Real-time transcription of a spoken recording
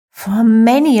For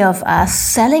many of us,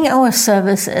 selling our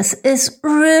services is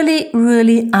really,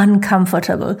 really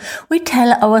uncomfortable. We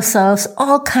tell ourselves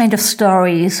all kinds of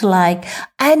stories like,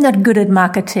 I'm not good at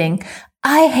marketing,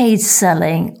 I hate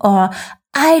selling, or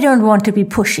I don't want to be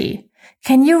pushy.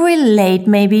 Can you relate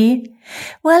maybe?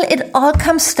 Well, it all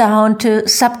comes down to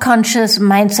subconscious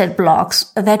mindset blocks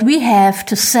that we have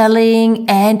to selling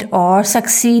and or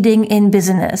succeeding in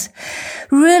business.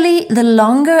 Really, the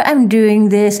longer I'm doing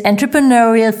this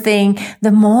entrepreneurial thing,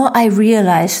 the more I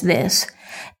realize this.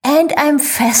 And I'm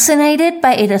fascinated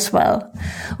by it as well,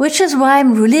 which is why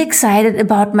I'm really excited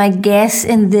about my guest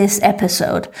in this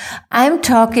episode. I'm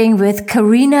talking with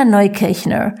Karina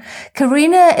Neukirchner.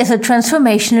 Karina is a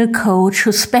transformational coach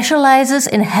who specializes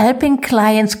in helping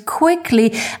clients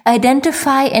quickly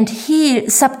identify and heal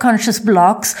subconscious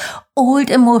blocks, old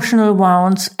emotional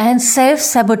wounds, and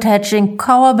self-sabotaging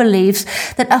core beliefs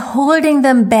that are holding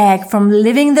them back from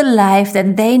living the life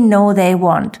that they know they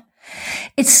want.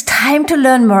 It's time to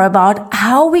learn more about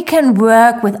how we can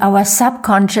work with our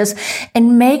subconscious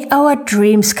and make our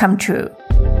dreams come true.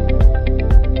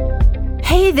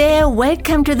 Hey there,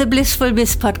 welcome to the Blissful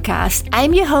Biz podcast.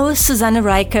 I'm your host, Susanne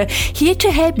Reiche, here to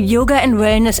help yoga and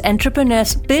wellness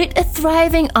entrepreneurs build a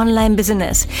thriving online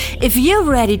business. If you're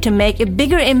ready to make a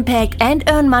bigger impact and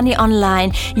earn money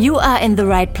online, you are in the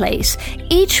right place.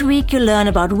 Each week you learn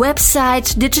about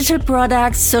websites, digital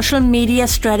products, social media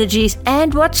strategies,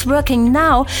 and what's working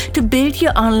now to build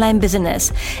your online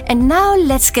business. And now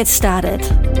let's get started.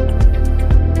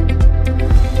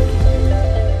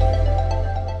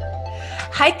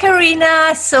 Hi,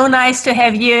 Karina. So nice to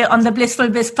have you on the Blissful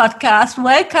Biz podcast.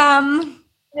 Welcome.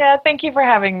 Yeah, thank you for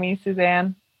having me,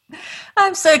 Suzanne.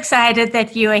 I'm so excited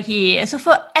that you are here. So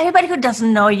for everybody who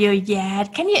doesn't know you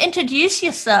yet, can you introduce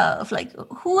yourself? Like,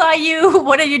 who are you?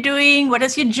 What are you doing? What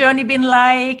has your journey been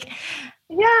like?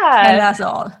 Yeah. Tell us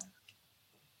all.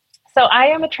 So I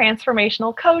am a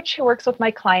transformational coach who works with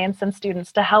my clients and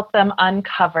students to help them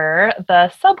uncover the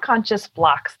subconscious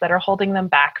blocks that are holding them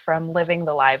back from living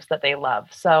the lives that they love.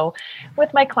 So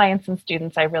with my clients and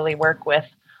students, I really work with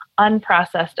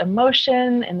unprocessed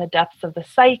emotion in the depths of the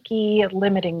psyche,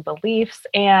 limiting beliefs,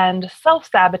 and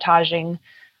self-sabotaging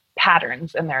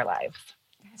patterns in their lives.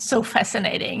 So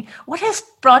fascinating. What has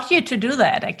brought you to do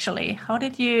that, actually? How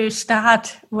did you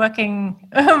start working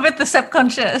with the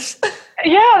subconscious?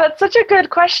 Yeah, that's such a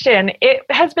good question. It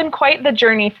has been quite the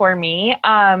journey for me.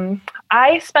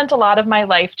 I spent a lot of my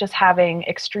life just having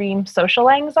extreme social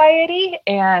anxiety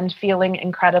and feeling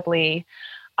incredibly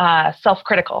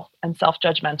self-critical and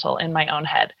self-judgmental in my own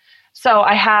head. So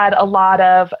I had a lot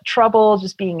of trouble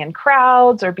just being in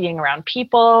crowds or being around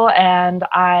people. And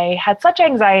I had such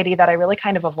anxiety that I really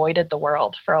kind of avoided the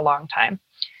world for a long time.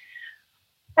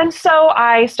 And so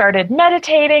I started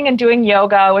meditating and doing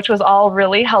yoga, which was all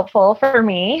really helpful for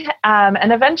me.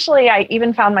 And eventually I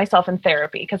even found myself in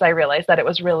therapy because I realized that it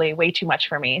was really way too much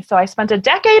for me. So I spent a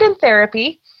decade in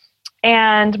therapy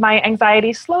and my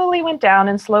anxiety slowly went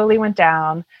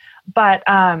down. But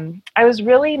I was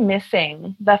really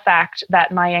missing the fact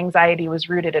that my anxiety was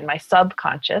rooted in my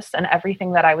subconscious and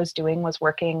everything that I was doing was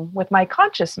working with my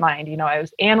conscious mind. You know, I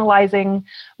was analyzing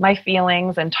my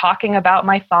feelings and talking about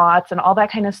my thoughts and all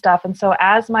that kind of stuff. And so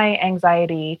as my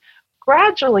anxiety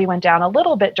gradually went down a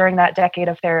little bit during that decade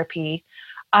of therapy,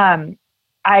 I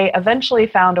eventually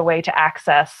found a way to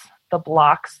access the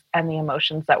blocks and the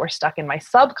emotions that were stuck in my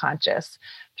subconscious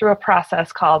through a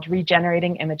process called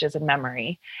regenerating images in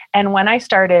memory. And when I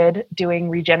started doing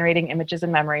regenerating images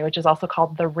in memory, which is also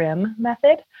called the RIM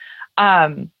method,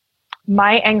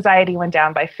 my anxiety went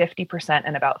down by 50%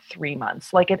 in about 3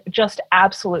 months. Like, it just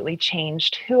absolutely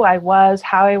changed who I was,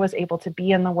 how I was able to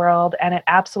be in the world, and it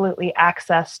absolutely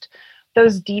accessed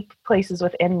those deep places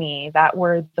within me that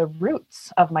were the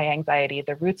roots of my anxiety,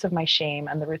 the roots of my shame,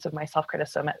 and the roots of my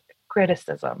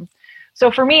self-criticism. So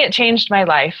for me, it changed my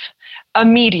life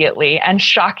immediately and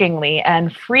shockingly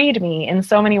and freed me in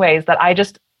so many ways that I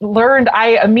just learned.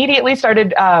 I immediately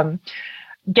started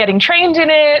getting trained in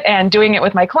it and doing it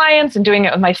with my clients and doing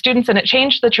it with my students, and it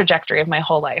changed the trajectory of my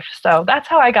whole life. So that's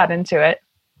how I got into it.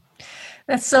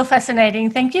 That's so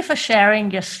fascinating. Thank you for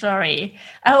sharing your story.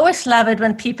 I always love it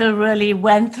when people really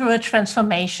went through a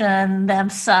transformation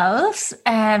themselves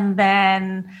and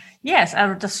then, yes,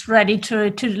 are just ready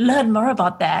to learn more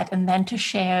about that and then to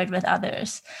share it with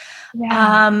others.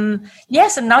 Yeah.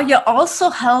 Yes, and now you're also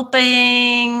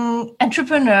helping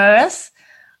entrepreneurs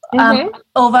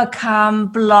overcome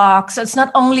blocks. So it's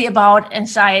not only about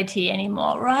anxiety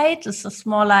anymore, right? It's just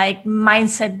more like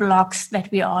mindset blocks that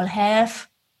we all have.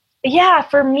 Yeah,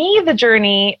 for me, the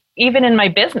journey even in my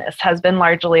business has been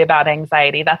largely about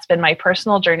anxiety. That's been my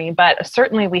personal journey, but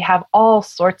certainly we have all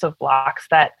sorts of blocks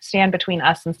that stand between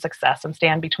us and success and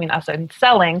stand between us and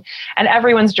selling. And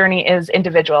everyone's journey is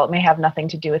individual. It may have nothing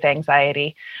to do with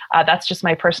anxiety. That's just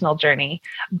my personal journey.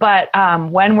 But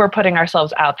when we're putting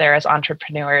ourselves out there as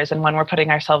entrepreneurs and when we're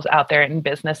putting ourselves out there in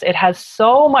business, it has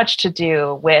so much to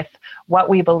do with what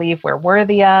we believe we're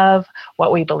worthy of,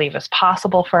 what we believe is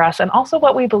possible for us, and also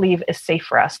what we believe is safe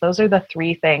for us. Those are the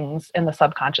three things in the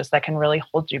subconscious that can really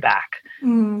hold you back.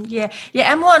 Yeah.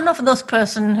 I'm one of those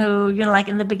person who, like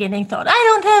in the beginning thought, I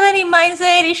don't have any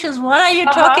mindset issues. What are you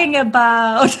talking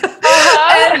about?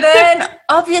 And then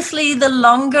obviously the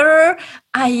longer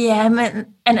I am an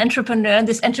entrepreneur in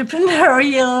this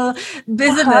entrepreneurial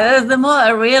business, the more I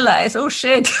realize, oh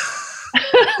shit,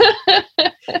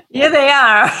 here they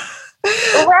are.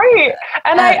 Right.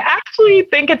 And I actually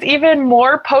think it's even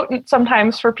more potent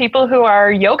sometimes for people who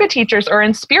are yoga teachers or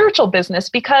in spiritual business,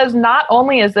 because not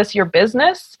only is this your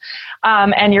business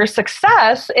and your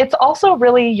success, it's also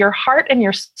really your heart and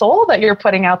your soul that you're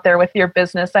putting out there with your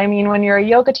business. I mean, when you're a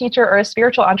yoga teacher or a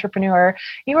spiritual entrepreneur,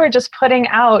 you are just putting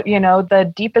out,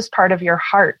 the deepest part of your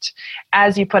heart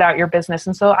as you put out your business.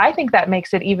 And so I think that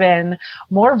makes it even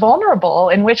more vulnerable,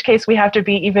 in which case we have to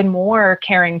be even more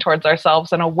caring towards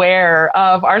ourselves and aware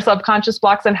of our subconscious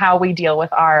blocks and how we deal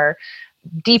with our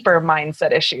deeper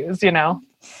mindset issues,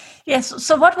 Yes.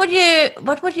 So what would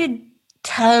you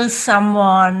tell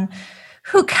someone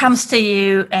who comes to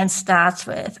you and starts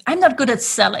with, I'm not good at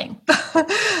selling?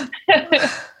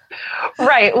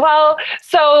 Right. Well,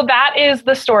 so that is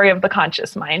the story of the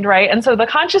conscious mind, right? And so the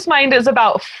conscious mind is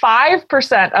about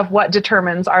 5% of what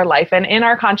determines our life. And in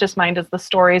our conscious mind is the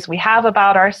stories we have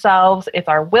about ourselves. It's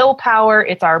our willpower.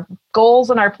 It's our goals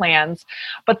and our plans.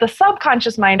 But the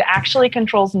subconscious mind actually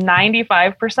controls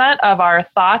 95% of our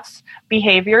thoughts,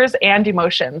 behaviors, and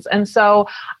emotions. And so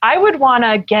I would want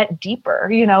to get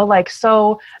deeper,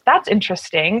 so that's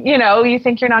interesting. You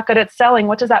think you're not good at selling.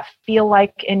 What does that feel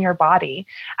like in your body?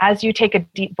 As you take a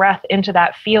deep breath into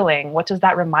that feeling, what does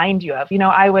that remind you of?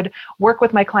 I would work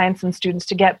with my clients and students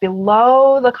to get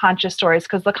below the conscious stories,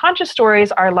 because the conscious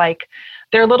stories are like,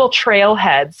 they're little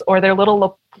trailheads or they're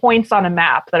little points on a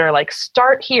map that are like,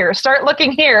 start here, start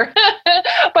looking here.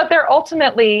 But they're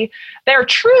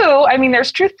true. I mean,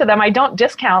 there's truth to them. I don't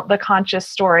discount the conscious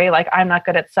story, like I'm not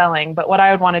good at selling. But what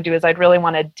I would want to do is I'd really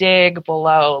want to dig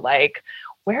below, like,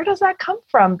 where does that come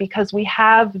from? Because we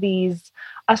have these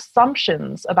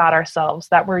assumptions about ourselves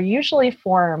that were usually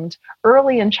formed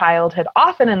early in childhood,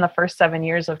 often in the first 7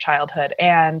 years of childhood.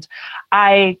 And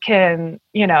I can,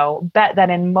 bet that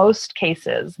in most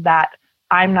cases that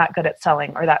I'm not good at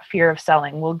selling or that fear of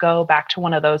selling will go back to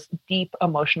one of those deep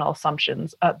emotional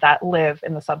assumptions that live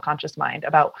in the subconscious mind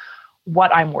about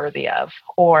what I'm worthy of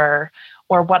or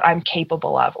what I'm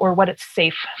capable of or what it's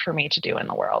safe for me to do in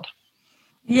the world.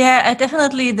 Yeah,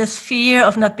 definitely this fear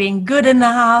of not being good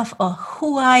enough or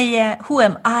who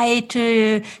am I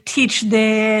to teach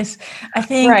this? I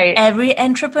think Every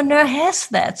entrepreneur has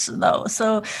that though.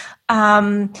 So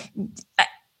are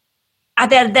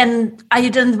you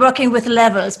then working with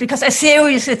levels? Because I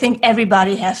seriously think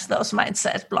everybody has those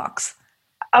mindset blocks.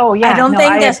 Oh yeah. I don't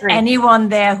think there's anyone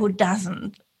there who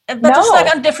doesn't. But it's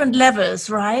like on different levels,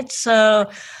 right?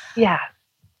 So yeah.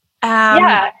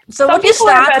 So would you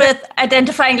start with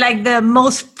identifying like the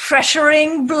most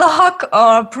pressuring block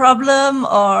or problem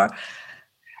or?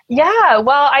 Yeah,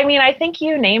 well, I mean, I think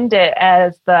you named it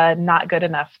as the not good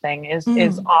enough thing is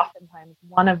oftentimes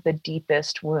one of the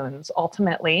deepest wounds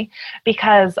ultimately,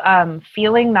 because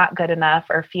feeling not good enough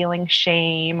or feeling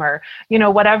shame or,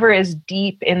 whatever is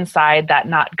deep inside that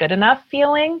not good enough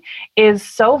feeling is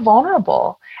so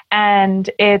vulnerable. And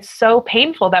it's so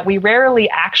painful that we rarely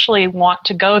actually want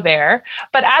to go there.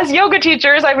 But as yoga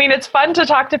teachers, I mean, it's fun to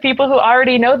talk to people who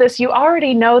already know this. You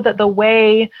already know that the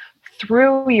way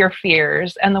through your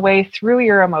fears and the way through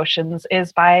your emotions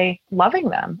is by loving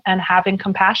them and having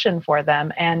compassion for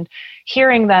them and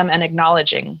hearing them and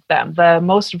acknowledging them. The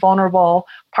most vulnerable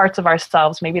parts of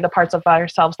ourselves, maybe the parts of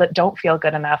ourselves that don't feel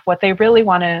good enough, what they really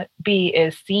want to be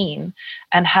is seen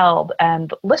and held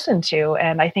and listened to.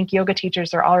 And I think yoga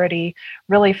teachers are already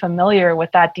really familiar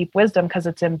with that deep wisdom because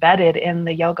it's embedded in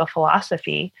the yoga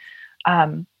philosophy.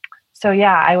 So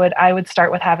yeah, I would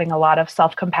start with having a lot of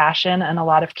self-compassion and a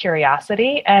lot of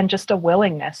curiosity and just a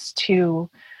willingness to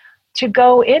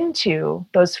go into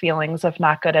those feelings of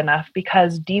not good enough,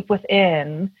 because deep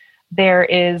within there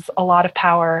is a lot of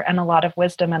power and a lot of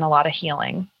wisdom and a lot of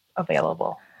healing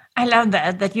available. I love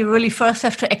that you really first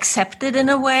have to accept it in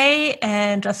a way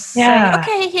and just say,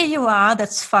 okay, here you are,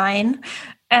 that's fine.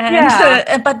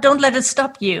 And but don't let it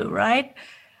stop you, right?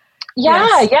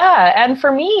 Yeah, yeah. And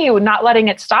for me, not letting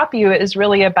it stop you is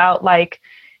really about like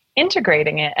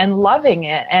integrating it and loving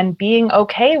it and being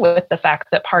okay with the fact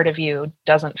that part of you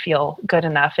doesn't feel good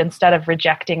enough instead of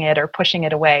rejecting it or pushing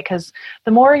it away. Because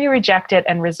the more you reject it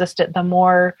and resist it, the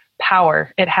more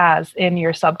power it has in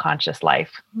your subconscious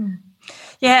life.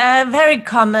 Yeah, a very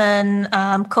common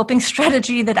coping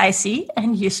strategy that I see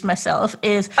and use myself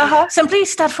is simply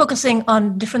start focusing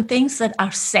on different things that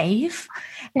are safe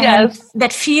and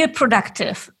that feel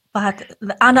productive, but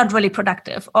are not really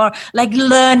productive, or like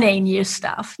learning new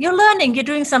stuff. You're learning, you're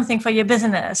doing something for your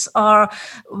business or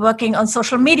working on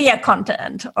social media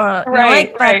content or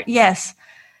right. Yes.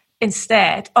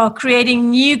 Instead, or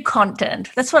creating new content.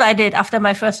 That's what I did after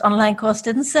my first online course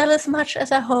didn't sell as much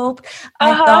as I hoped.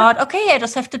 I thought, okay, I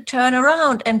just have to turn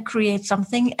around and create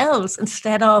something else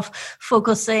instead of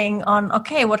focusing on,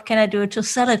 okay, what can I do to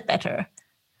sell it better?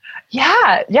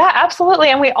 Yeah, absolutely.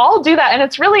 And we all do that. And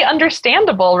it's really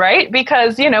understandable, right?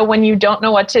 Because, when you don't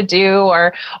know what to do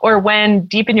or when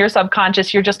deep in your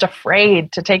subconscious, you're just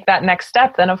afraid to take that next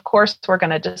step, then of course we're going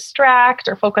to distract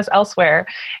or focus elsewhere.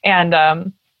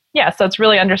 And, so it's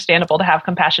really understandable to have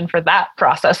compassion for that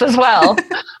process as well.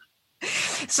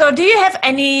 So do you have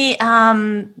any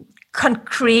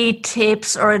concrete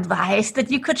tips or advice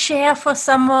that you could share for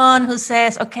someone who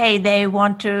says, okay, they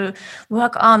want to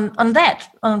work on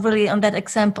that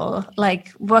example,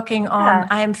 like working on,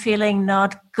 I'm feeling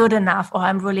not good enough, or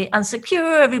I'm really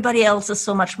insecure, everybody else is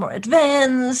so much more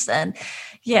advanced, and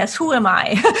yes, who am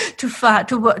I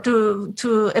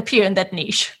to appear in that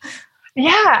niche?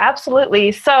 Yeah,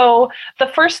 absolutely. So the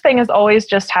first thing is always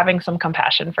just having some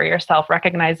compassion for yourself,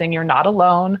 recognizing you're not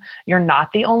alone. You're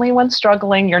not the only one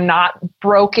struggling. You're not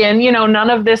broken. None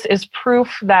of this is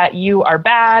proof that you are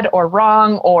bad or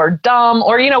wrong or dumb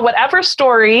or, whatever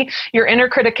story your inner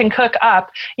critic can cook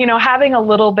up, having a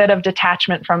little bit of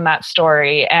detachment from that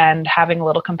story and having a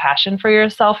little compassion for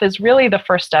yourself is really the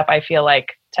first step, I feel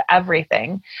like, to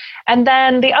everything. And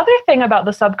then the other thing about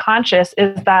the subconscious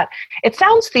is that it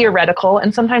sounds theoretical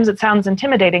and sometimes it sounds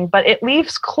intimidating, but it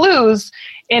leaves clues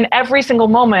in every single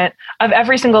moment of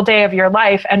every single day of your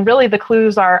life. And really the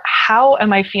clues are, how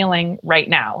am I feeling right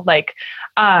now? Like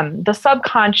the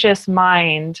subconscious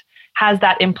mind has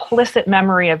that implicit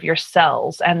memory of your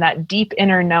cells and that deep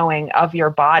inner knowing of your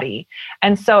body.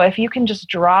 And so if you can just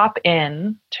drop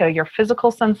in to your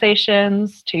physical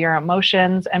sensations, to your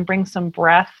emotions, and bring some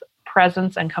breath,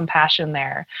 presence, and compassion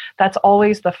there, that's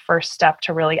always the first step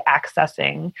to really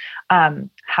accessing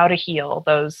how to heal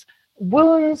those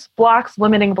wounds, blocks,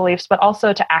 limiting beliefs, but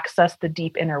also to access the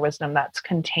deep inner wisdom that's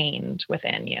contained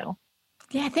within you.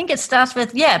 Yeah, I think it starts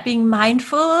with, being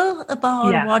mindful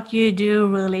about what you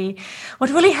do, really. What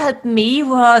really helped me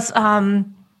was, I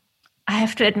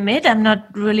have to admit, I'm not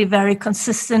really very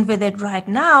consistent with it right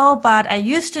now, but I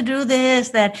used to do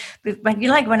this, that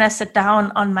when I sat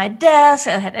down on my desk,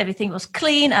 everything was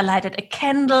clean, I lighted a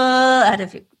candle, I had a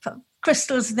few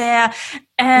crystals there,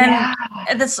 and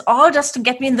that's all just to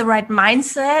get me in the right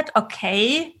mindset.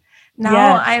 Okay,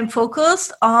 now I'm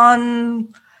focused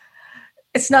on...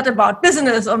 It's not about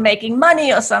business or making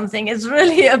money or something. It's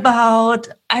really about,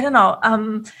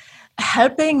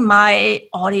 helping my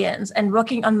audience and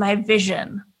working on my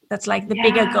vision. That's like the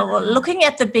bigger goal. Looking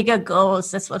at the bigger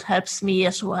goals, that's what helps me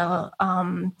as well.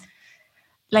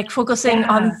 Like focusing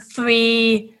on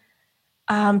 3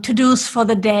 to-dos for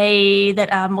the day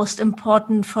that are most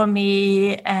important for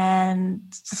me and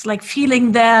just like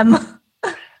feeling them.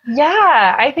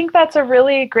 Yeah, I think that's a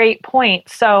really great point.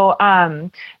 So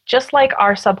just like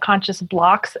our subconscious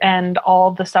blocks and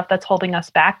all the stuff that's holding us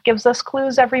back gives us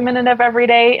clues every minute of every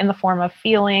day in the form of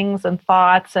feelings and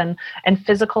thoughts and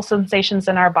physical sensations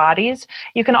in our bodies,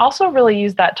 you can also really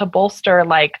use that to bolster,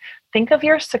 like, think of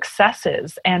your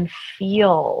successes and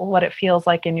feel what it feels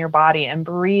like in your body and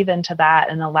breathe into that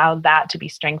and allow that to be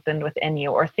strengthened within you.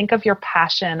 Or think of your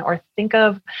passion, or think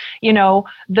of,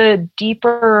 the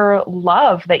deeper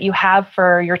love that you have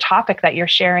for your topic that you're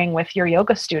sharing with your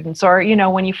yoga students. Or,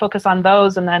 when you focus on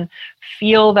those and then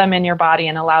feel them in your body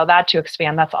and allow that to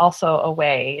expand, that's also a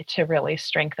way to really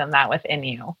strengthen that within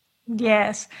you.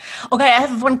 Yes. Okay, I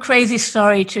have one crazy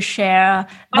story to share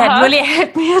that really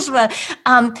helped me as well.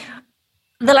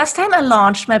 The last time I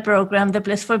launched my program, the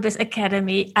Blissful Biz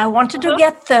Academy, I wanted to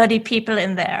get 30 people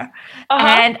in there.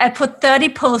 And I put 30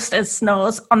 Post-it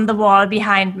notes on the wall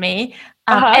behind me,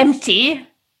 empty.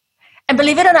 And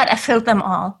believe it or not, I filled them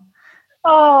all.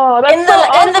 Oh, that's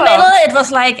awesome. In the middle, it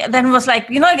was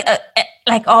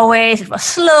like always, it was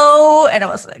slow and I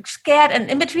was like scared. And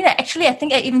in between, I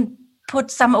think I even put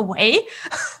some away.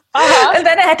 Uh-huh. And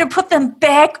then I had to put them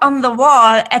back on the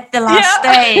wall at the last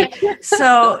day.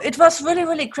 So it was really,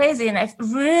 really crazy. And I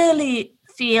really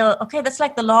feel, okay, that's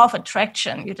like the law of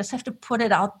attraction. You just have to put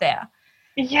it out there.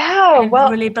 Yeah. And well,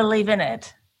 really believe in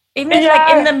it. Even if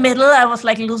like in the middle, I was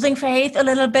like losing faith a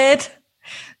little bit.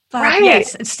 But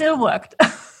yes, it still worked.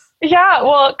 Yeah,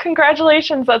 well,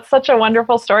 congratulations. That's such a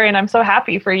wonderful story. And I'm so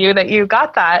happy for you that you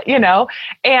got that,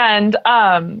 And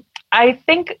I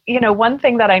think, one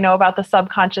thing that I know about the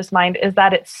subconscious mind is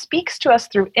that it speaks to us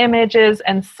through images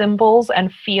and symbols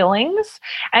and feelings.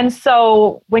 And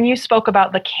so when you spoke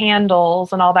about the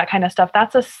candles and all that kind of stuff,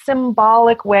 that's a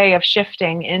symbolic way of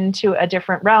shifting into a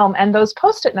different realm. And those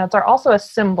Post-it notes are also a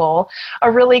symbol, a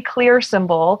really clear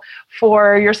symbol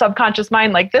for your subconscious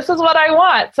mind. Like, this is what I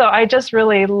want. So I just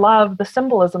really love the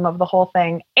symbolism of the whole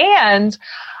thing. And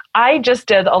I just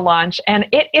did a launch, and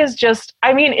it is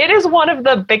it is one of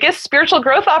the biggest spiritual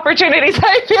growth opportunities,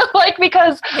 I feel like,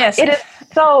 because it is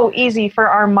so easy for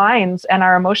our minds and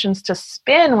our emotions to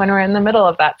spin when we're in the middle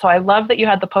of that. So I love that you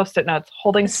had the Post-it notes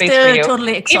holding space for you.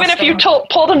 Totally exhausting. Even if you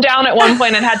pulled them down at one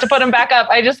point and had to put them back up,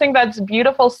 I just think that's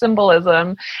beautiful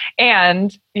symbolism.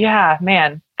 And yeah,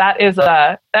 man, that is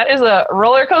a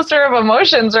roller coaster of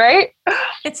emotions, right?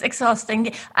 It's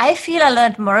exhausting. I feel I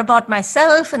learned more about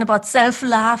myself and about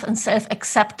self-love and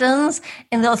self-acceptance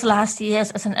in those last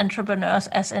years as an entrepreneur,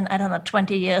 as in,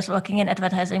 20 years working in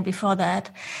advertising before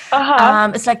that.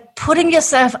 It's like putting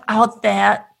yourself out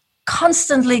there,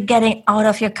 constantly getting out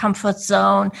of your comfort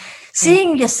zone,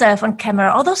 seeing yourself on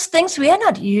camera, all those things. We are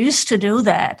not used to do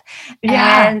that.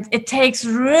 Yeah. And it takes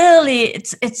really,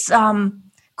 it's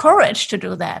courage to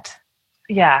do that.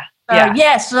 Yeah.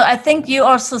 So I think you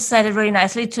also said it really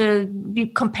nicely, to be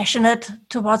compassionate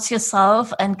towards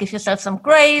yourself and give yourself some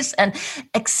grace and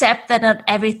accept that not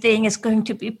everything is going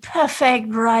to be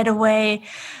perfect right away.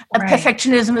 Right.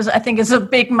 Perfectionism is a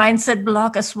big mindset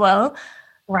block as well.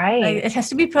 Right. Like, it has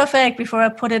to be perfect before I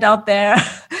put it out there.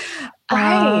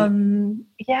 Right.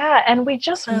 Yeah. And we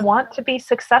just want to be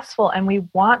successful, and we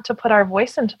want to put our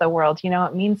voice into the world.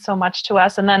 It means so much to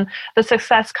us. And then the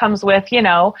success comes with,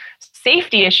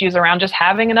 safety issues around just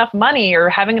having enough money or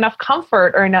having enough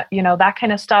comfort or, that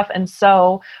kind of stuff. And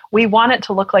so we want it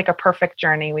to look like a perfect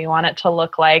journey. We want it to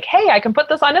look like, hey, I can put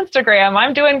this on Instagram.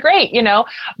 I'm doing great,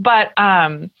 but,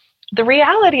 the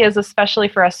reality is, especially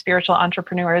for us spiritual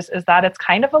entrepreneurs, is that it's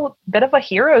kind of a bit of a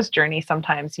hero's journey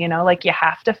sometimes, like you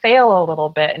have to fail a little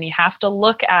bit, and you have to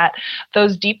look at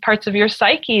those deep parts of your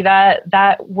psyche that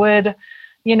would,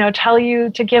 tell you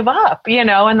to give up,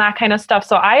 and that kind of stuff.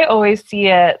 So I always see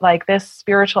it like this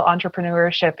spiritual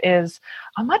entrepreneurship is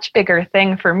a much bigger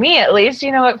thing for me, at least.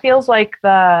 It feels like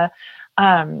it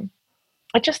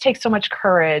just takes so much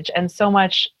courage and so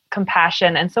much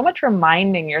compassion and so much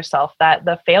reminding yourself that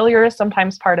the failure is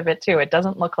sometimes part of it too. It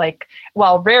doesn't look like,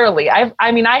 rarely. I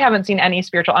haven't seen any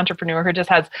spiritual entrepreneur who just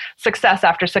has success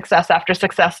after success after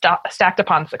success stacked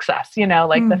upon success.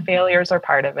 The failures are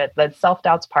part of it, the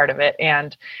self-doubt's part of it,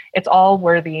 and it's all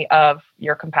worthy of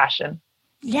your compassion.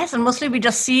 Yes, and mostly we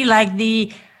just see like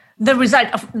the result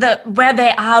of where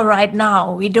they are right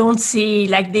now. We don't see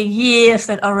like the years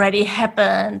that already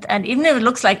happened. And even if it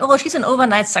looks like, oh, she's an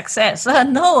overnight success.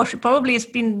 No, she probably has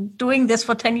been doing this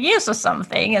for 10 years or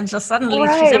something. And just suddenly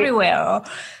she's everywhere.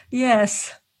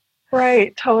 Yes.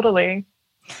 Right. Totally.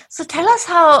 So tell us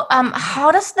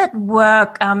how does that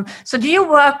work? So do you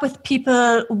work with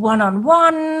people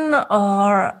one-on-one,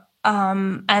 or,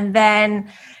 and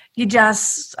then you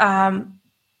just,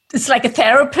 it's like a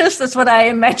therapist. That's what I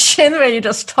imagine, where you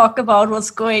just talk about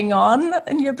what's going on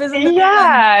in your business.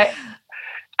 Yeah.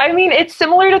 It's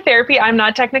similar to therapy. I'm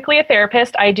not technically a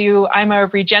therapist. I'm a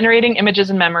regenerating images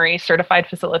and memory certified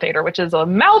facilitator, which is a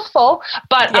mouthful,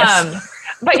 but, yes.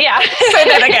 But yeah. Say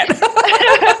that again.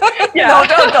 Yeah. No,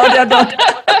 don't.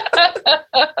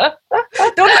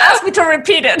 Don't ask me to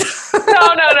repeat it.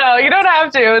 No. You don't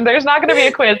have to. And there's not going to be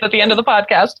a quiz at the end of the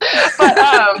podcast. But,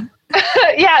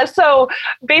 yeah. So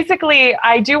basically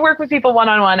I do work with people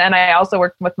one-on-one, and I also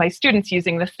work with my students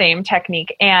using the same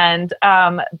technique. And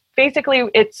basically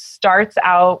it starts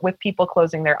out with people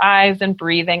closing their eyes and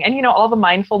breathing and, all the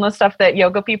mindfulness stuff that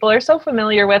yoga people are so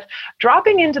familiar with,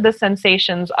 dropping into the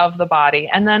sensations of the body.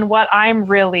 And then what I'm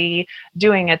really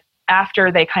doing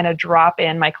after they kind of drop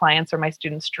in, my clients or my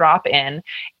students drop in,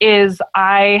 is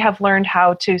I have learned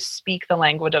how to speak the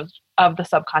language of the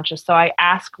subconscious. So I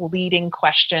ask leading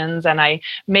questions and I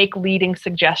make leading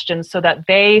suggestions so that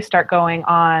they start going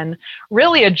on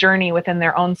really a journey within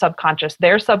their own subconscious.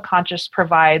 Their subconscious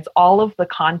provides all of the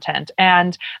content,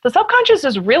 and the subconscious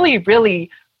is really,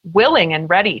 really willing and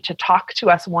ready to talk to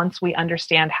us once we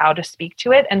understand how to speak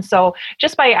to it. And so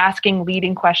just by asking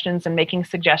leading questions and making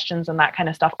suggestions and that kind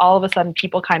of stuff, all of a sudden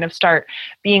people kind of start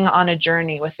being on a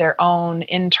journey with their own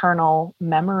internal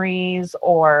memories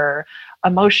or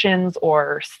emotions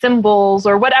or symbols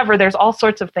or whatever. There's all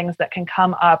sorts of things that can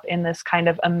come up in this kind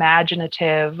of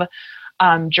imaginative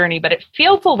journey, but it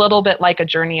feels a little bit like a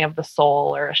journey of the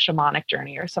soul or a shamanic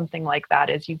journey or something like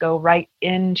that, as you go right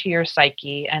into your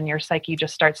psyche and your psyche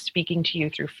just starts speaking to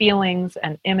you through feelings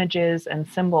and images and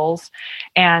symbols.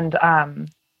 And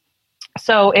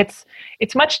so it's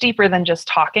much deeper than just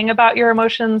talking about your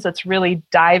emotions. It's really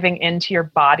diving into your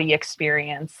body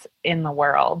experience in the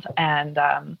world and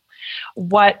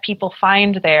what people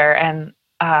find there. And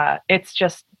it's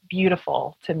just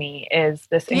beautiful to me is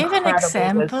this Do you have an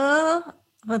incredible example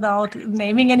without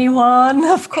naming anyone,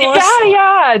 of course?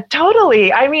 Yeah,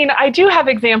 totally. I mean, I do have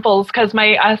examples because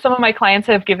some of my clients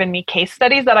have given me case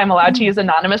studies that I'm allowed to use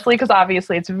anonymously because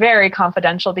obviously it's very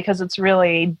confidential because it's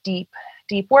really deep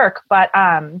work. But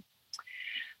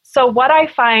so what I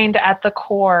find at the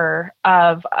core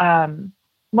of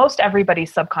most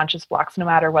everybody's subconscious blocks, no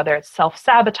matter whether it's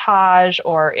self-sabotage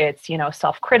or it's,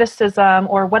 self-criticism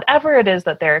or whatever it is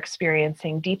that they're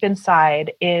experiencing deep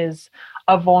inside is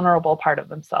a vulnerable part of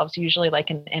themselves, usually like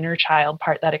an inner child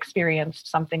part that experienced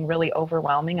something really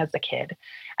overwhelming as a kid.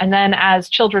 And then as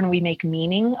children, we make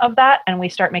meaning of that and we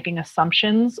start making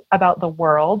assumptions about the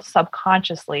world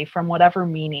subconsciously from whatever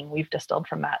meaning we've distilled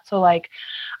from that. So like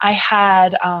I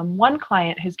had one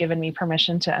client who's given me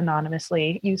permission to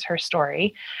anonymously use her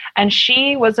story, and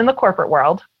she was in the corporate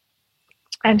world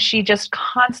and she just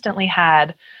constantly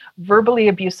had verbally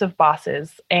abusive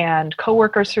bosses and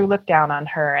coworkers who looked down on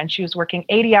her, and she was working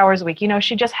 80 hours a week.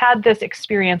 She just had this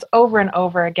experience over and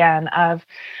over again of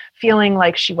feeling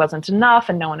like she wasn't enough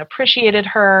and no one appreciated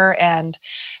her. And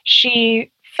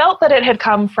she felt that it had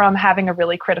come from having a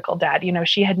really critical dad.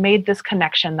 She had made this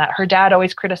connection that her dad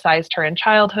always criticized her in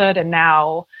childhood, and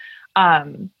now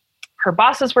her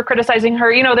bosses were criticizing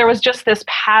her. There was just this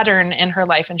pattern in her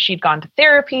life, and she'd gone to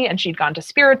therapy and she'd gone to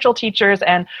spiritual teachers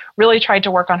and really tried to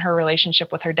work on her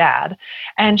relationship with her dad.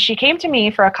 And she came to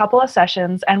me for a couple of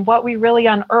sessions, and what we really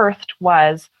unearthed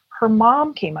was her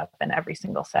mom came up in every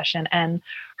single session, and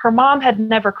her mom had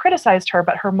never criticized her,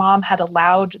 but her mom had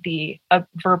allowed the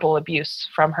verbal abuse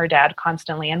from her dad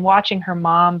constantly. And watching her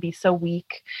mom be so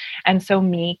weak and so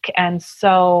meek and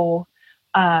so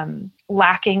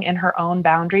lacking in her own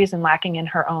boundaries and lacking in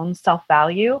her own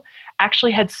self-value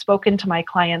actually had spoken to my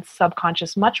client's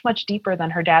subconscious much, much deeper than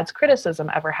her dad's criticism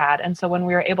ever had. And so when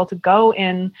we were able to go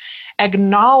in,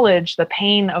 acknowledge the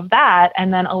pain of that,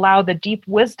 and then allow the deep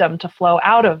wisdom to flow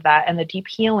out of that and the deep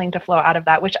healing to flow out of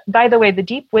that, which, by the way, the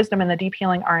deep wisdom and the deep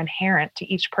healing are inherent to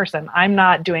each person. I'm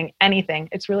not doing anything.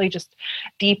 It's really just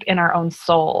deep in our own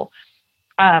soul,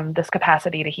 this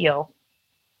capacity to heal.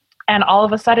 And all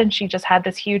of a sudden, she just had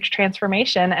this huge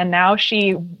transformation. And now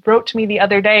she wrote to me the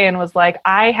other day and was like,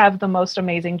 I have the most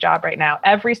amazing job right now.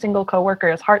 Every single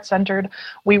coworker is heart-centered.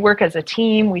 We work as a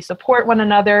team. We support one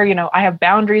another. I have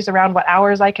boundaries around what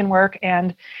hours I can work.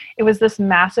 And it was this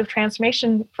massive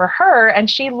transformation for her. And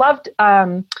she loved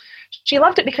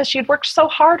it because she'd worked so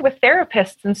hard with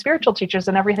therapists and spiritual teachers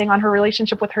and everything on her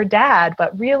relationship with her dad.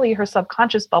 But really, her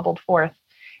subconscious bubbled forth.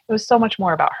 It was so much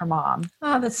more about her mom.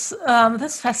 Oh,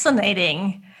 that's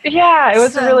fascinating. Yeah, it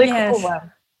was a really cool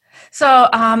one. So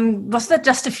was that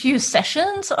just a few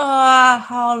sessions, or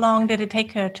how long did it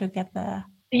take her to get there?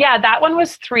 Yeah, that one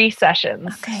was 3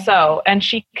 sessions. Okay. So, and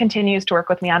she continues to work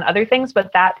with me on other things,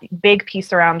 but that big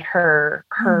piece around her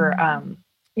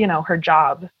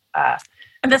job.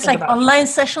 And that's like online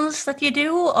sessions that you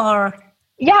do, or?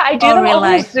 Yeah, I do them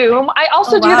over Zoom. I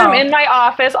also do them in my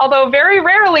office, although very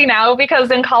rarely now because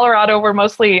in Colorado we're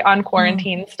mostly on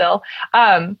quarantine still.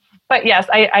 But yes,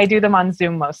 I do them on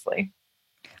Zoom mostly.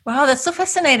 Wow, that's so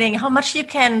fascinating how much you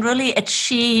can really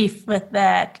achieve with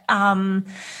that.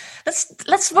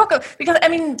 Let's walk, because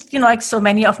like so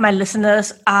many of my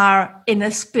listeners are in a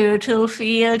spiritual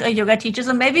field or yoga teachers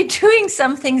or maybe doing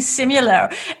something similar,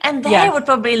 and they would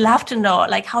probably love to know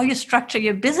like how you structure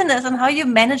your business and how you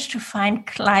manage to find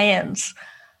clients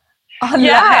online.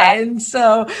 Yeah.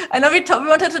 So I know we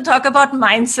wanted to talk about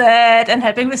mindset and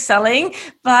helping with selling,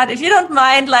 but if you don't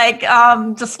mind,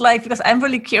 because I'm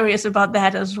really curious about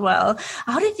that as well.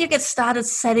 How did you get started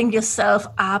setting yourself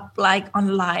up like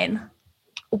online?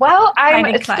 Well, I'm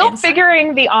Finding still clients?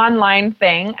 figuring the online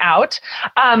thing out.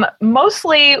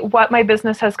 Mostly what my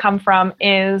business has come from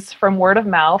is from word of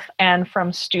mouth and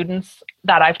from students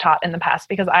that I've taught in the past,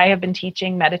 because I have been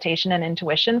teaching meditation and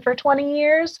intuition for 20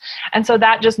 years. And so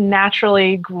that just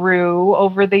naturally grew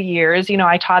over the years. You know,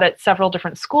 I taught at several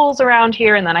different schools around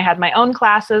here, and then I had my own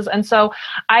classes. And so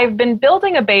I've been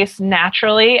building a base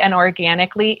naturally and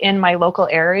organically in my local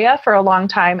area for a long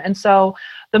time. And so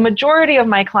the majority of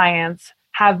my clients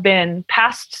have been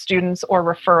past students or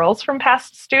referrals from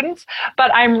past students,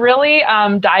 but I'm really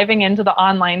diving into the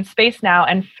online space now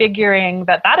and figuring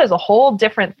that that is a whole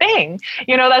different thing.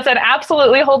 You know, that's an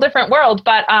absolutely whole different world.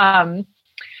 But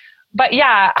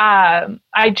yeah,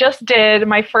 I just did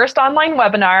my first online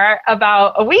webinar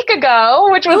about a week ago,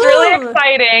 which was really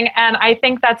exciting. And I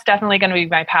think that's definitely going to be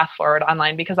my path forward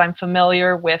online, because I'm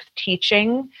familiar with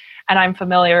teaching and I'm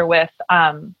familiar with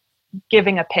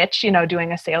giving a pitch, you know,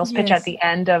 doing a sales pitch at the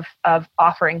end of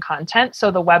offering content.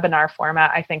 So the webinar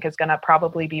format, I think, is going to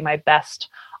probably be my best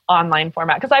online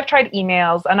format, because I've tried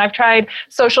emails and I've tried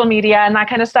social media and that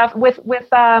kind of stuff with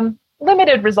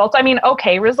limited results. I mean,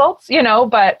 okay results, you know,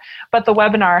 but the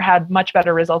webinar had much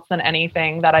better results than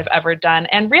anything that I've ever done.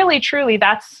 And really, truly,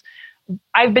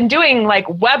 I've been doing like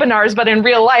webinars, but in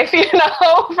real life, you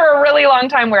know, for a really long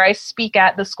time, where I speak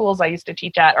at the schools I used to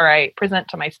teach at, or I present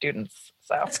to my students.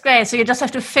 So that's great. So you just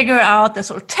have to figure out the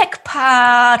sort of tech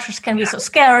part, which can be so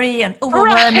scary and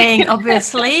overwhelming,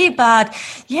 obviously. But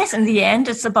yes, in the end,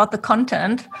 it's about the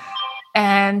content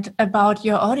and about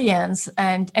your audience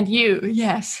and you.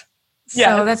 Yes.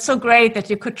 So that's so great that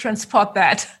you could transport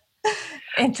that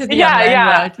into the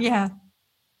online world. Yeah.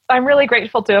 I'm really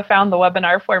grateful to have found the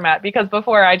webinar format, because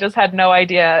before I just had no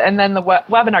idea. And then the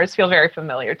webinars feel very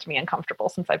familiar to me and comfortable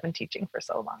since I've been teaching for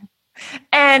so long.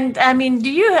 And I mean,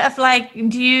 do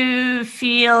you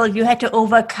feel you had to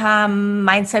overcome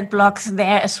mindset blocks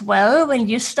there as well when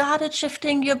you started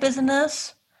shifting your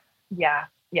business? Yeah.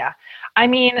 I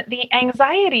mean, the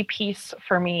anxiety piece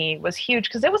for me was huge,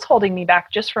 because it was holding me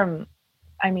back just from,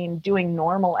 doing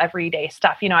normal everyday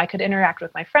stuff. You know, I could interact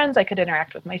with my friends, I could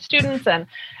interact with my students and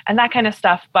that kind of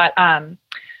stuff. But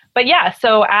yeah,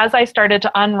 so as I started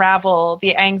to unravel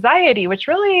the anxiety, which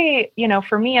really, you know,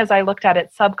 for me, as I looked at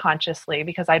it subconsciously,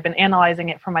 because I'd been analyzing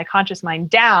it from my conscious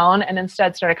mind down and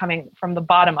instead started coming from the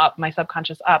bottom up, my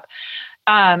subconscious up,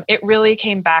 it really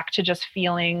came back to just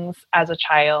feelings as a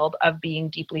child of being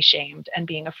deeply shamed and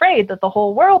being afraid that the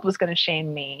whole world was going to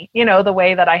shame me, you know, the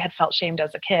way that I had felt shamed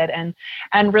as a kid,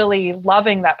 and really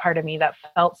loving that part of me that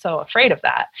felt so afraid of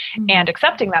that, and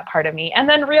accepting that part of me, and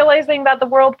then realizing that the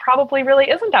world probably really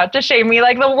isn't out to shame me.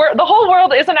 Like the whole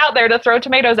world isn't out there to throw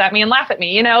tomatoes at me and laugh at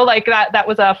me, you know, like that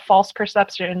was a false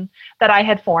perception that I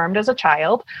had formed as a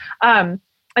child.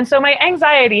 And so my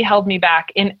anxiety held me back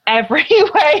in every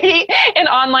way in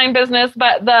online business.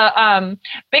 But the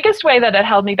biggest way that it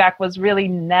held me back was really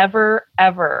never,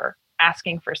 ever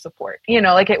asking for support. You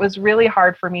know, like it was really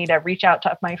hard for me to reach out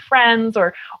to my friends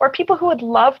or people who would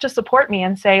love to support me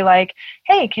and say like,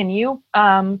 hey, can you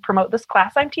promote this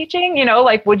class I'm teaching? You know,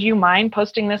 like, would you mind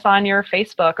posting this on your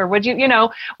Facebook, or would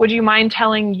you mind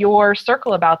telling your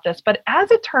circle about this? But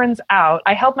as it turns out,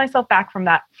 I held myself back from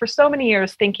that for so many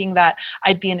years, thinking that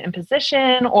I'd be in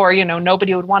imposition, or, you know,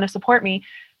 nobody would want to support me.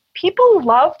 People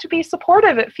love to be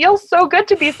supportive. It feels so good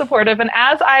to be supportive. And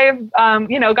as I've,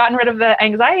 gotten rid of the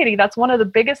anxiety, that's one of the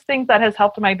biggest things that has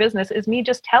helped my business, is me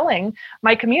just telling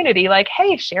my community like,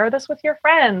 hey, share this with your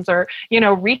friends, or, you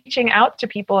know, reaching out to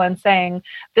people and saying,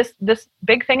 this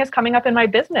big thing is coming up in my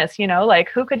business, you know, like,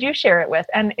 who could you share it with?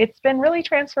 And it's been really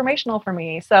transformational for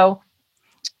me. So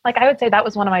like, I would say that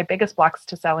was one of my biggest blocks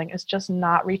to selling, is just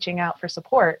not reaching out for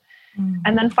support.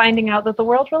 And then finding out that the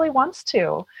world really wants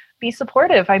to be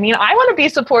supportive. I mean, I want to be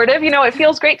supportive. You know, it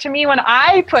feels great to me when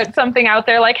I put something out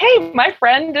there like, hey, my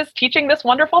friend is teaching this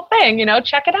wonderful thing, you know,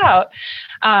 check it out.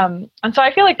 And so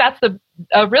I feel like that's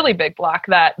a really big block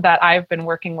that I've been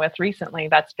working with recently.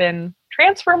 That's been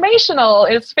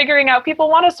transformational, is figuring out people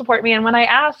want to support me. And when I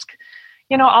ask,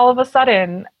 you know, all of a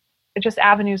sudden, just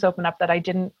avenues open up that I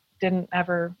didn't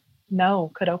ever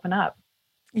know could open up.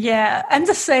 Yeah, I'm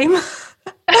the same.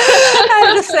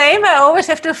 I'm the same. I always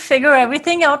have to figure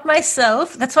everything out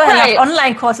myself. That's why I love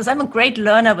online courses. I'm a great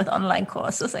learner with online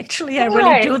courses. Actually, I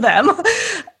really do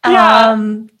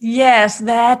them. Yes,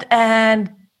 that and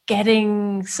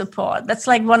getting support. That's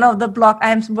like one of the blocks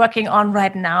I'm working on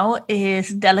right now, is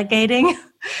delegating,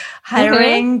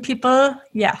 hiring people.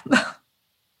 Yeah.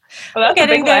 Well, that's I'm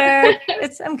getting a big one.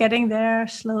 there. I'm getting there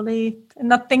slowly.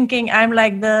 Not thinking I'm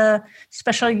like the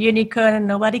special unicorn and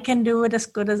nobody can do it as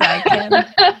good as I can.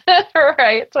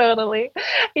 Right, totally.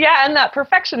 Yeah, and that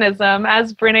perfectionism,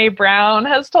 as Brene Brown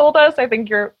has told us, I think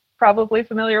you're probably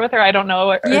familiar with her. I don't know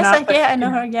or Yes, not, but I know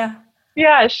her. Yeah.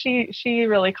 yeah, she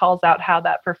really calls out how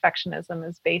that perfectionism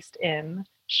is based in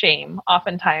shame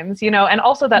oftentimes, and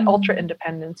also that ultra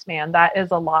independence, man, that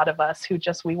is a lot of us who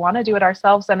just, we want to do it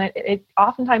ourselves. And it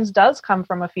oftentimes does come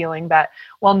from a feeling that,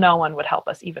 well, no one would help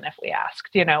us even if we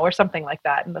asked, or something like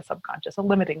that in the subconscious, a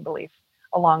limiting belief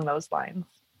along those lines.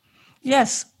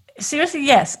 Yes, seriously,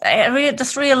 yes. I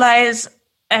just realize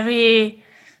every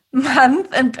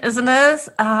month in business,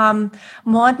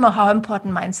 more and more how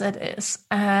important mindset is.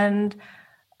 And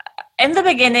in the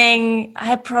beginning,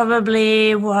 I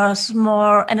probably was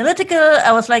more analytical.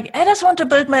 I was like, I just want to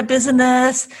build my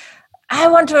business. I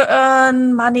want to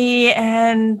earn money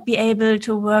and be able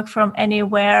to work from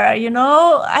anywhere.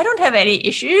 I don't have any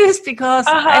issues because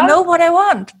I know what I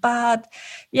want. But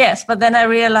then I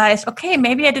realized, okay,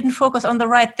 maybe I didn't focus on the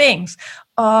right things.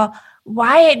 Or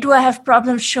why do I have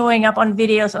problems showing up on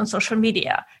videos on social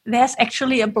media? There's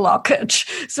actually a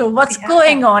blockage. So what's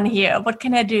going on here? What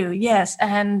can I do? Yes.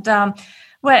 And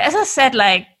as I said,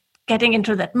 like, getting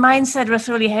into that mindset has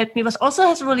really helped me. What also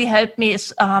has really helped me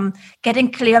is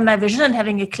getting clear on my vision and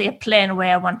having a clear plan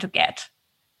where I want to get.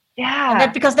 Yeah.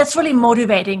 Because that's really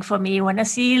motivating for me when I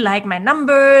see like my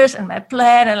numbers and my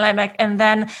plan and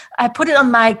then I put it on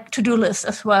my to-do list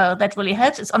as well. That really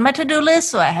helps. It's on my to-do list,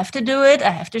 so I have to do it. I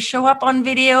have to show up on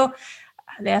video.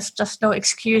 There's just no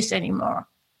excuse anymore.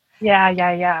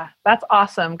 Yeah. That's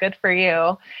awesome. Good for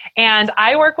you. And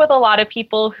I work with a lot of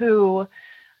people who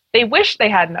they wish they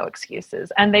had no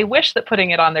excuses and they wish that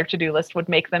putting it on their to-do list would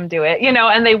make them do it,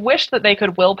 and they wish that they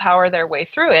could willpower their way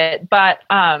through it. But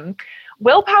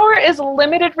willpower is a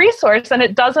limited resource and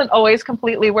it doesn't always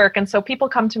completely work. And so people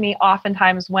come to me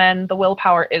oftentimes when the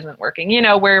willpower isn't working,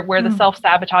 where the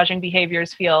self-sabotaging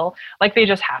behaviors feel like they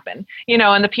just happen,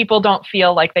 and the people don't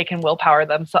feel like they can willpower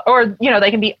themselves, or, they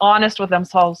can be honest with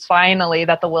themselves finally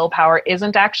that the willpower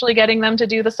isn't actually getting them to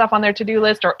do the stuff on their to-do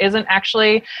list or isn't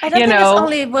actually, I don't think it's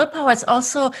only willpower. It's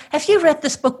also, have you read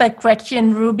this book by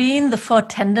Gretchen Rubin, The Four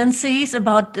Tendencies,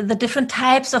 about the different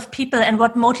types of people and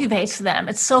what motivates them?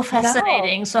 It's so fascinating.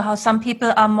 So how some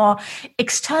people are more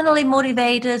externally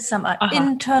motivated, some are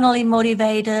internally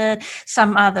motivated,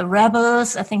 some are the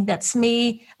rebels. I think that's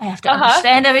me. I have to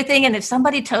understand everything. And if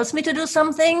somebody tells me to do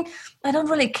something, I don't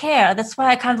really care. That's why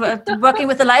I can't, working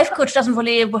with a life coach doesn't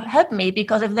really help me,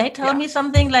 because if they tell me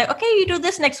something like, okay, you do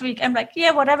this next week, I'm like,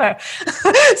 yeah, whatever.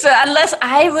 So unless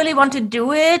I really want to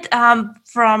do it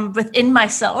from within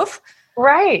myself,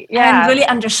 right? Yeah, and really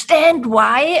understand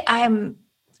why,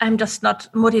 I'm just not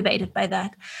motivated by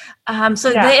that.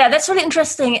 That's really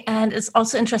interesting. And it's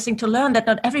also interesting to learn that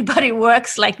not everybody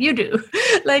works like you do.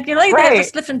 Like, there's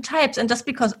just different types. And just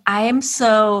because I am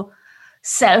so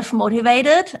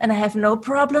self-motivated and I have no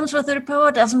problems with the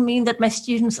report doesn't mean that my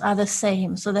students are the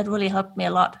same. So that really helped me a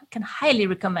lot. I can highly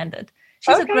recommend it.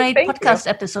 She's a great podcast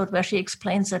episode where she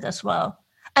explains it as well.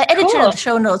 I edited the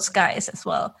show notes, guys, as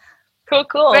well.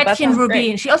 Cool. Gretchen Rubin.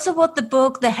 Great. She also wrote the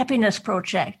book, The Happiness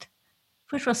Project,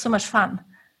 which was so much fun.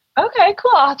 Okay,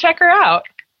 cool. I'll check her out.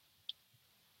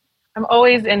 I'm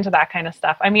always into that kind of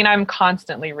stuff. I mean, I'm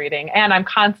constantly reading and I'm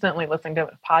constantly listening to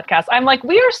podcasts. I'm like,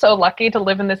 we are so lucky to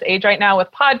live in this age right now with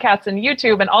podcasts and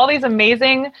YouTube and all these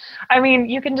amazing,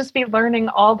 you can just be learning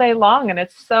all day long. And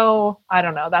it's so, I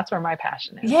don't know, that's where my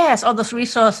passion is. Yes, all those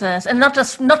resources, and not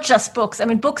just books. I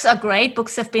mean, books are great.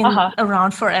 Books have been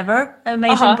around forever,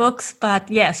 amazing books. But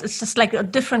yes, it's just like a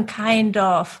different kind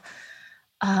of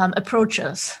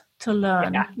approaches to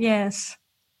learn. Yeah. Yes.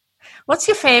 What's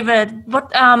your favorite?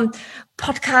 What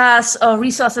podcasts or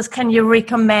resources can you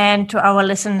recommend to our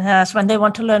listeners when they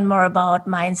want to learn more about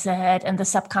mindset and the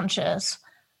subconscious?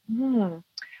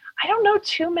 I don't know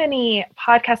too many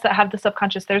podcasts that have the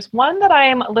subconscious. There's one that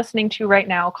I'm listening to right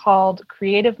now called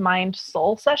Creative Mind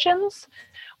Soul Sessions,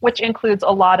 which includes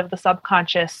a lot of the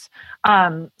subconscious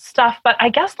stuff. But I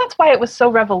guess that's why it was so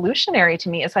revolutionary to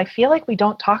me, is I feel like we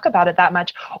don't talk about it that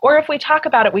much. Or if we talk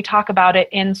about it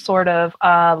in sort of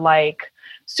like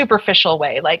superficial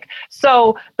way. Like,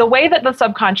 so the way that the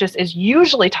subconscious is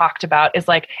usually talked about is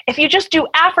like, if you just do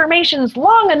affirmations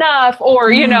long enough, or,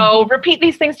 repeat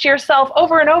these things to yourself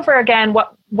over and over again,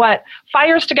 what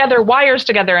fires together, wires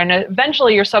together, and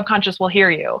eventually your subconscious will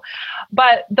hear you.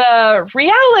 But the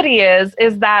reality is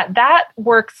that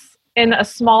works in a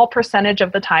small percentage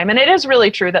of the time. And it is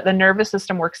really true that the nervous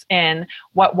system works in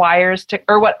what wires to,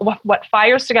 or what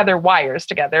fires together wires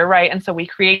together, right? And so we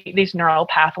create these neural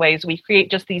pathways. We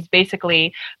create just these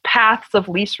basically paths of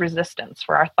least resistance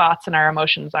for our thoughts and our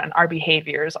emotions and our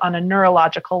behaviors on a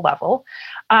neurological level.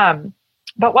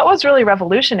 But what was really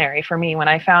revolutionary for me when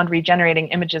I found regenerating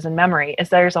images in memory is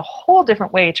there's a whole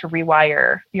different way to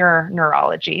rewire your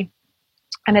neurology.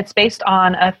 And it's based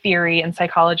on a theory in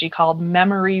psychology called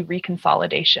memory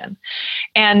reconsolidation.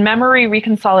 And memory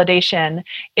reconsolidation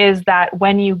is that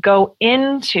when you go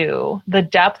into the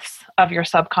depths of your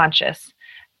subconscious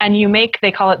and you make,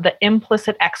 they call it the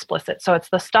implicit explicit. So it's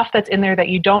the stuff that's in there that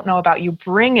you don't know about, you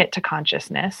bring it to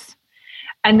consciousness.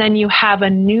 And then you have a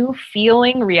new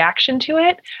feeling reaction to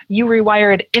it, you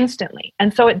rewire it instantly.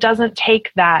 And so it doesn't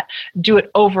take that, do it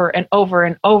over and over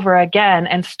and over again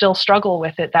and still struggle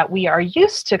with it that we are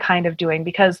used to kind of doing,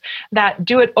 because that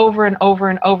do it over and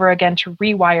over and over again to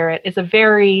rewire it is a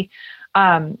very,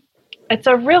 it's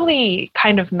a really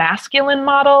kind of masculine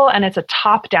model, and it's a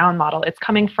top-down model. It's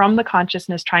coming from the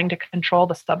consciousness trying to control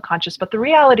the subconscious. But the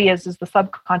reality is the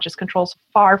subconscious controls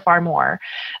far, far more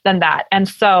than that. And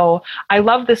so I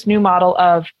love this new model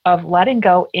of letting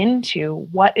go into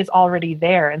what is already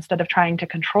there instead of trying to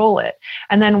control it.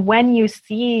 And then when you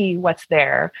see what's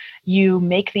there, you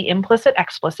make the implicit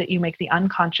explicit, you make the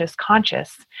unconscious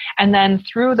conscious. And then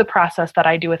through the process that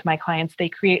I do with my clients, they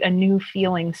create a new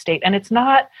feeling state. And it's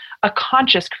not a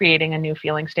conscious creating a new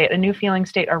feeling state. A new feeling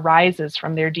state arises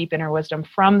from their deep inner wisdom,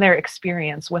 from their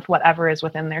experience with whatever is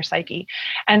within their psyche.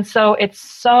 And so it's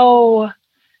so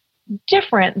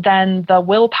different than the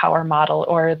willpower model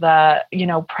or the,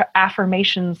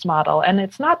 affirmations model. And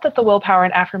it's not that the willpower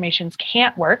and affirmations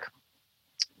can't work.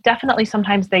 Definitely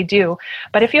sometimes they do.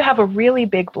 But if you have a really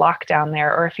big block down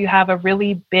there, or if you have a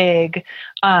really big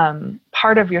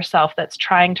part of yourself that's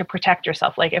trying to protect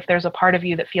yourself, like if there's a part of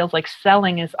you that feels like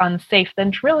selling is unsafe,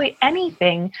 then really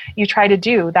anything you try to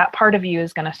do, that part of you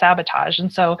is going to sabotage.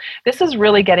 And so this is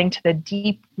really getting to the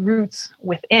deep roots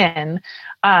within.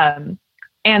 And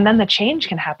then the change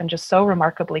can happen just so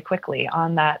remarkably quickly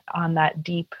on that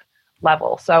deep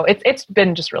level. So it's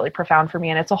been just really profound for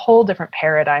me, and it's a whole different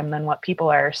paradigm than what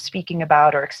people are speaking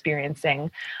about or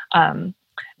experiencing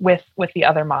with the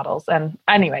other models. And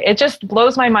anyway, it just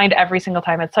blows my mind every single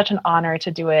time. It's such an honor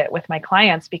to do it with my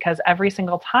clients, because every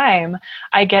single time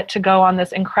I get to go on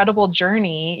this incredible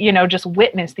journey, just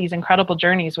witness these incredible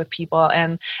journeys with people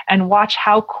and watch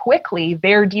how quickly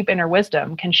their deep inner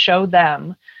wisdom can show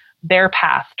them their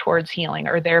path towards healing,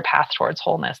 or their path towards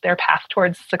wholeness, their path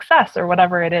towards success, or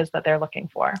whatever it is that they're looking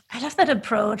for. I love that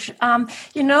approach.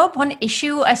 One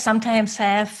issue I sometimes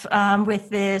have with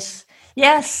this,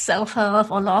 self-help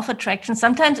or law of attraction,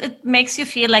 sometimes it makes you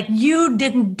feel like you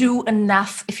didn't do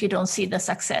enough if you don't see the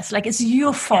success. Like it's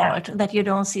your fault that you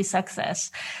don't see success.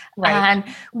 Right. And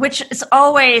which is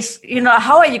always,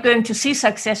 how are you going to see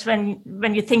success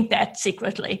when you think that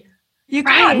secretly? You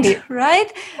can't,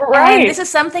 right? And this is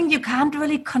something you can't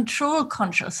really control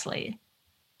consciously.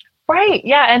 Right.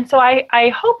 Yeah. And so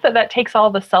I hope that takes all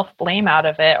the self-blame out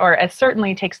of it, or it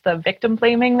certainly takes the victim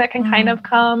blaming that can kind of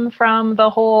come from the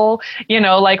whole,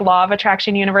 law of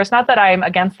attraction universe. Not that I'm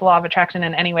against the law of attraction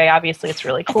in any way. Obviously, it's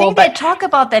really cool. I think they talk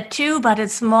about that too, but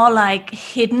it's more like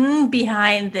hidden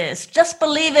behind this. Just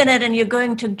believe in it and you're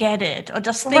going to get it, or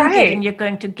just think it and you're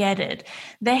going to get it.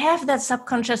 They have that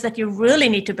subconscious that you really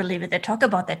need to believe it. They talk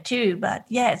about that too. But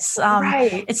it's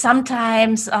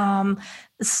sometimes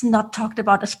it's not talked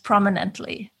about as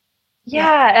prominently.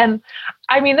 Yeah. And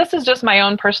I mean, this is just my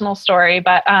own personal story,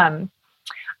 but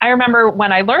I remember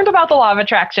when I learned about the law of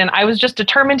attraction, I was just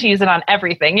determined to use it on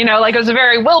everything, it was a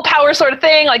very willpower sort of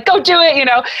thing, like go do it,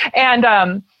 and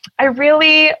I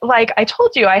really, I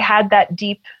told you, I had that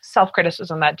deep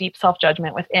self-criticism, that deep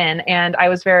self-judgment within, and I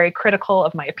was very critical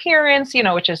of my appearance,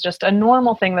 which is just a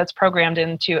normal thing that's programmed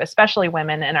into, especially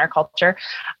women in our culture.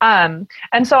 And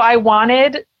so I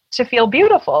wanted to feel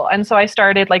beautiful. And so I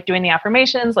started doing the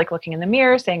affirmations, looking in the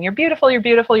mirror, saying, you're beautiful, you're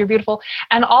beautiful, you're beautiful.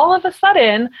 And all of a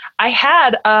sudden I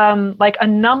had a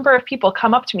number of people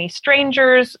come up to me,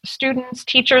 strangers, students,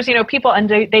 teachers, people, and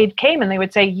they came and they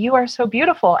would say, you are so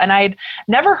beautiful. And I'd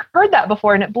never heard that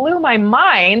before. And it blew my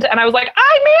mind. And I was like,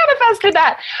 I manifested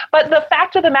that. But the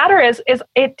fact of the matter is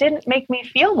it didn't make me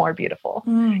feel more beautiful.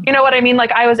 You know what I mean?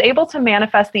 I was able to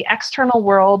manifest the external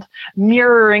world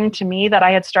mirroring to me that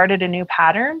I had started a new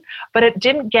pattern, but it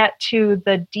didn't get to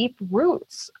the deep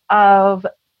roots of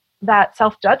that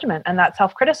self-judgment and that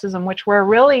self-criticism, which were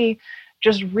really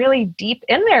just really deep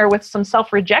in there with some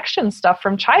self-rejection stuff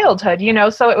from childhood,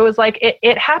 So it was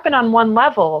it happened on one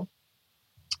level,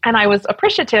 And I was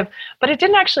appreciative, but it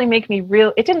didn't actually make me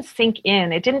it didn't sink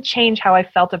in. It didn't change how I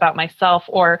felt about myself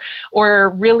or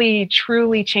really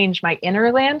truly change my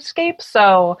inner landscape.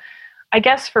 So I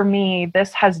guess for me,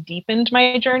 this has deepened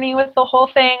my journey with the whole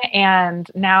thing. And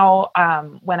now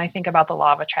when I think about the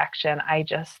law of attraction, I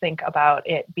just think about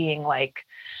it being like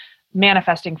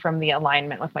manifesting from the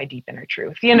alignment with my deep inner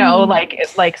truth, so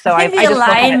I think the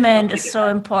alignment is so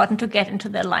important to get into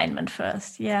the alignment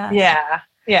first. Yeah.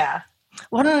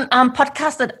 One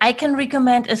podcast that I can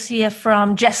recommend is here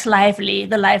from Jess Lively,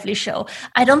 The Lively Show.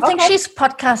 I don't think she's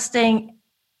podcasting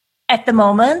at the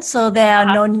moment, so there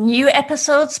are no new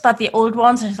episodes, but the old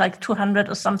ones, there's like 200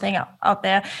 or something out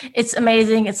there. It's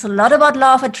amazing. It's a lot about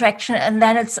law of attraction, and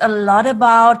then it's a lot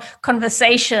about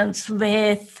conversations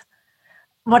with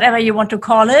whatever you want to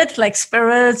call it, like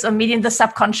spirits or meeting the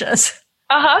subconscious.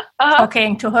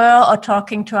 Talking to her or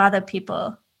talking to other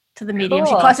people, to the medium.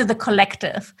 Cool. She calls it the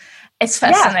collective. It's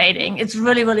fascinating. Yeah. It's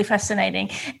really, really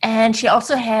fascinating. And she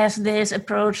also has this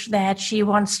approach that she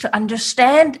wants to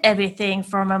understand everything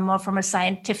from a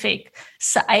scientific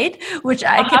side, which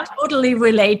I can totally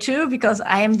relate to because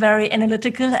I am very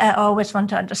analytical. I always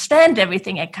want to understand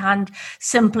everything. I can't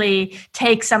simply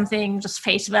take something just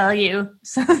face value.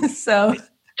 So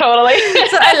totally.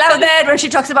 So I love that when she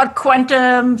talks about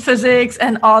quantum physics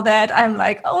and all that. I'm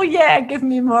like, oh yeah, give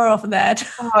me more of that.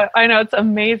 Oh, I know, it's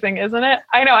amazing, isn't it?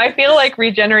 I know. I feel like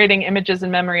regenerating images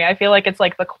in memory. I feel like it's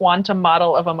like the quantum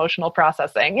model of emotional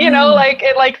processing.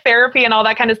 Like therapy and all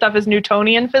that kind of stuff is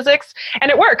Newtonian physics, and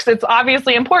it works. It's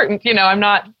obviously important. I'm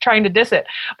not trying to diss it,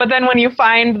 but then when you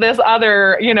find this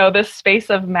other, this space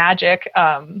of magic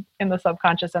in the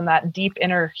subconscious and that deep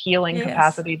inner healing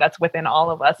capacity that's within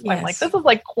all of us, I'm like, this is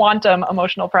like quantum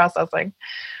emotional processing.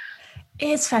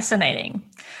 It's fascinating.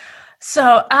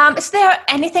 So is there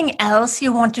anything else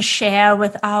you want to share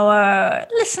with our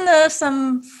listeners?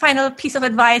 Some final piece of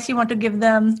advice you want to give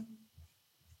them?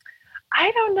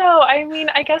 I don't know. I mean,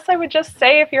 I guess I would just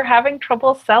say if you're having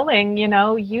trouble selling,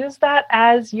 use that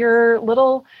as your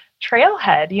little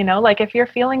trailhead, like if you're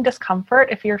feeling discomfort,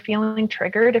 if you're feeling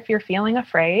triggered, if you're feeling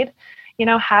afraid,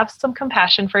 have some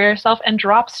compassion for yourself and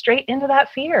drop straight into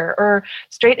that fear or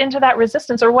straight into that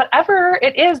resistance or whatever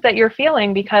it is that you're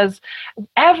feeling, because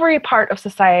every part of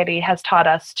society has taught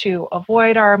us to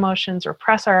avoid our emotions,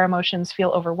 repress our emotions, feel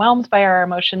overwhelmed by our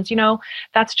emotions.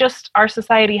 That's just, our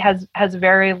society has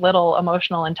very little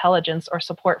emotional intelligence or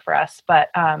support for us. But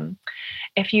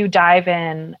if you dive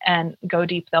in and go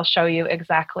deep, they'll show you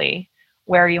exactly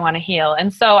where you want to heal.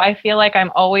 And so I feel like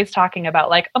I'm always talking about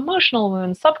like emotional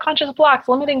wounds, subconscious blocks,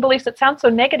 limiting beliefs. It sounds so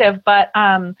negative, but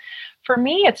for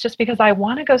me, it's just because I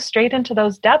want to go straight into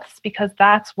those depths, because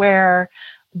that's where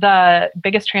the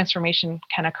biggest transformation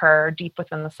can occur, deep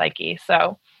within the psyche.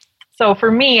 So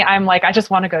for me, I'm like, I just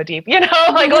want to go deep,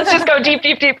 like let's just go deep,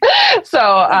 deep, deep. So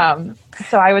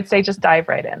I would say just dive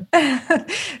right in.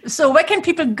 So where can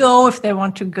people go if they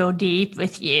want to go deep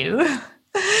with you?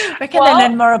 Where can they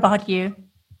learn more about you?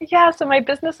 Yeah, so my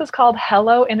business is called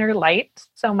Hello Inner Light.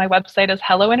 So my website is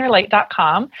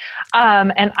helloinnerlight.com.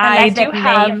 And I do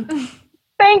have...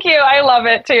 Thank you. I love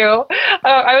it too.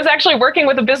 I was actually working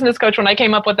with a business coach when I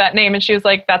came up with that name, and she was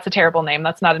like, that's a terrible name.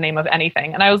 That's not a name of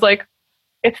anything. And I was like,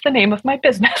 it's the name of my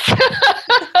business.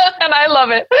 And I love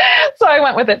it. So I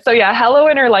went with it. So yeah,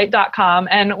 helloinnerlight.com.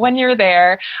 And when you're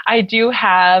there, I do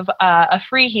have a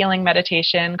free healing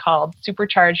meditation called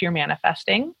Supercharge Your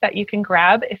Manifesting that you can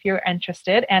grab if you're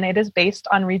interested. And it is based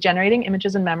on regenerating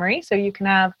images in memory. So you can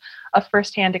have a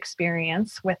firsthand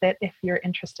experience with it if you're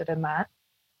interested in that.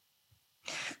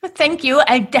 Well, thank you.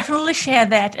 I'll definitely share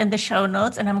that in the show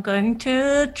notes, and I'm going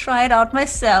to try it out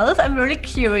myself. I'm really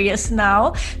curious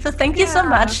now. So thank you so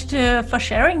much for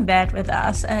sharing that with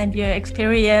us and your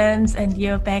experience and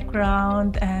your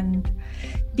background and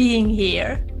being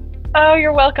here. Oh,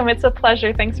 you're welcome. It's a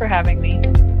pleasure. Thanks for having me.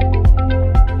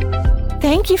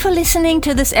 Thank you for listening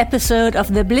to this episode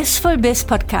of the Blissful Biz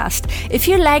podcast. If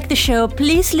you like the show,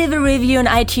 please leave a review on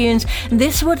iTunes.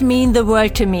 This would mean the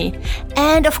world to me.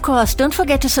 And of course, don't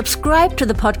forget to subscribe to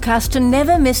the podcast to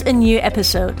never miss a new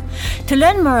episode. To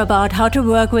learn more about how to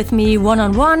work with me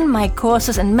one-on-one, my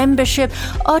courses and membership,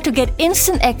 or to get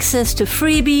instant access to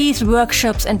freebies,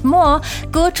 workshops, and more,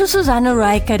 go to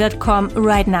SusanneReiker.com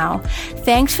right now.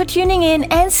 Thanks for tuning in,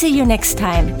 and see you next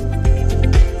time.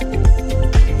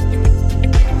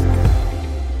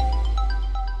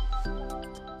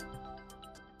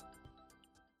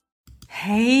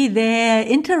 Hey there,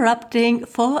 interrupting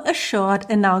for a short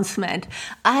announcement.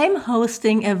 I'm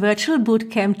hosting a virtual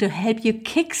bootcamp to help you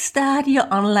kickstart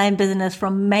your online business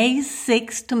from May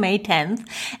 6th to May 10th,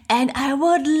 and I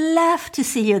would love to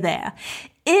see you there.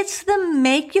 It's the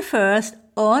Make Your First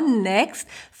or Next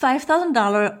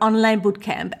 $5,000 online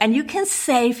bootcamp, and you can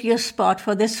save your spot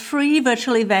for this free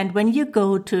virtual event when you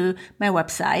go to my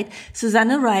website,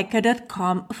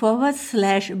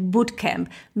 susannereiker.com/bootcamp.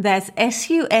 That's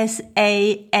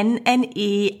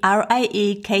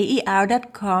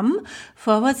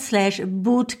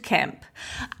SUSANNERIKER.com/bootcamp.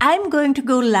 I'm going to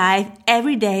go live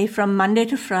every day from Monday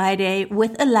to Friday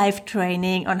with a live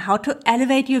training on how to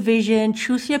elevate your vision,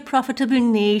 choose your profitable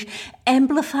niche,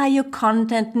 amplify your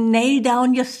content, nail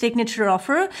down your signature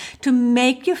offer to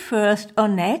make your first or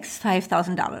next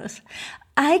 $5,000.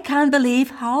 I can't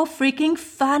believe how freaking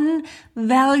fun,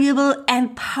 valuable,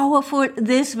 and powerful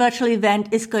this virtual event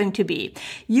is going to be.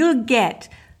 You'll get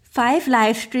 5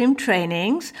 live stream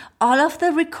trainings, all of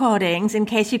the recordings in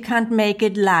case you can't make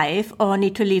it live or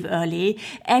need to leave early,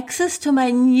 access to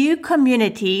my new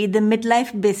community, the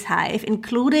Midlife Biz Hive,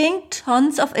 including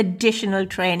tons of additional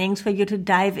trainings for you to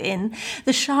dive in,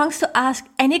 the chance to ask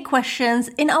any questions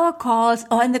in our calls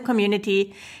or in the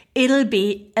community. It'll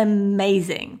be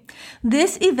amazing.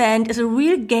 This event is a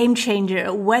real game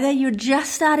changer, whether you're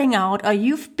just starting out or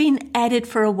you've been at it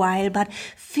for a while, but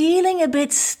feeling a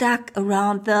bit stuck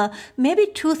around the maybe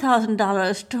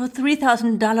 $2,000 to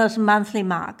 $3,000 monthly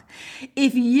mark.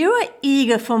 If you're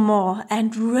eager for more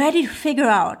and ready to figure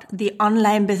out the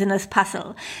online business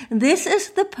puzzle, this is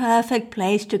the perfect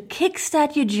place to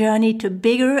kickstart your journey to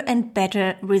bigger and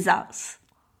better results.